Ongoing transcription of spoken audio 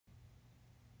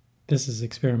This is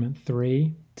experiment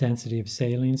 3, density of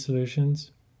saline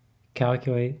solutions.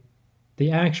 Calculate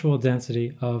the actual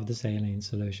density of the saline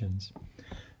solutions.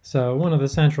 So one of the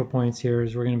central points here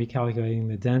is we're going to be calculating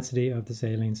the density of the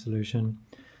saline solution.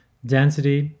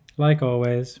 Density, like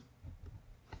always,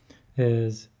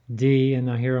 is D, and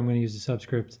now here I'm going to use the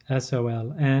subscript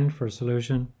SOLN for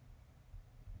solution.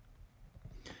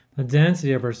 The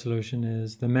density of our solution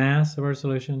is the mass of our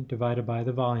solution divided by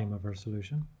the volume of our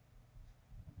solution.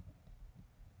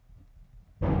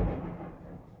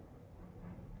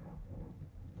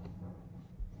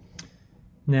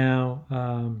 Now,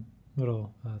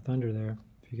 little thunder there,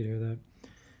 if you could hear that.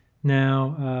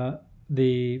 Now,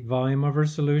 the volume of our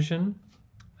solution,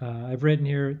 I've written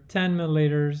here 10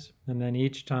 milliliters, and then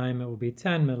each time it will be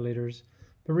 10 milliliters,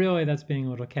 but really that's being a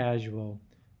little casual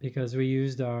because we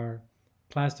used our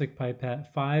plastic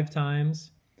pipette 5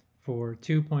 times for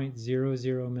 2.00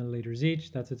 milliliters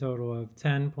each. That's a total of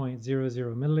 10.00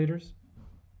 milliliters.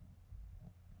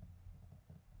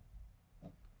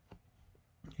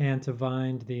 And to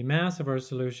find the mass of our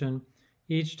solution,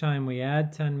 each time we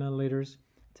add 10 milliliters,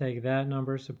 take that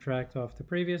number, subtract off the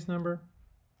previous number.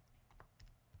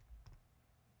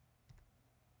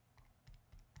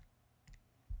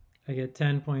 I get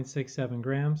 10.67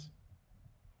 grams.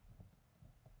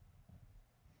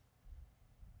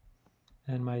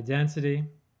 And my density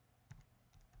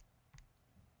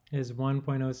is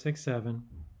 1.067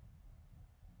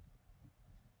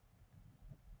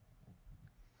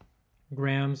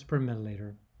 grams per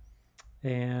milliliter.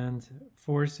 And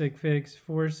 4 sig figs,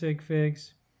 we're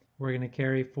going to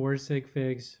carry 4 sig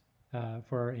figs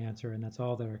for our answer, and that's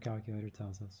all that our calculator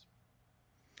tells us.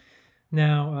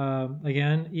 Now,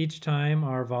 again, each time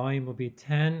our volume will be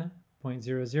 10.00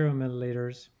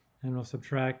 milliliters, and we'll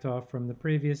subtract off from the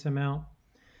previous amount.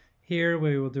 Here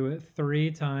we will do it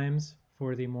 3 times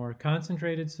for the more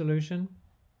concentrated solution.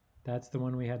 That's the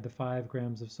one we had the 5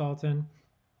 grams of salt in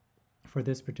for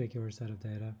this particular set of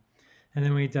data. And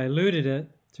then we diluted it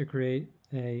to create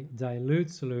a dilute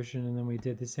solution, and then we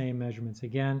did the same measurements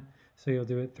again. So you'll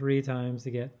do it 3 times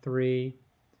to get 3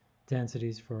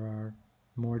 densities for our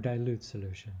more dilute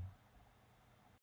solution.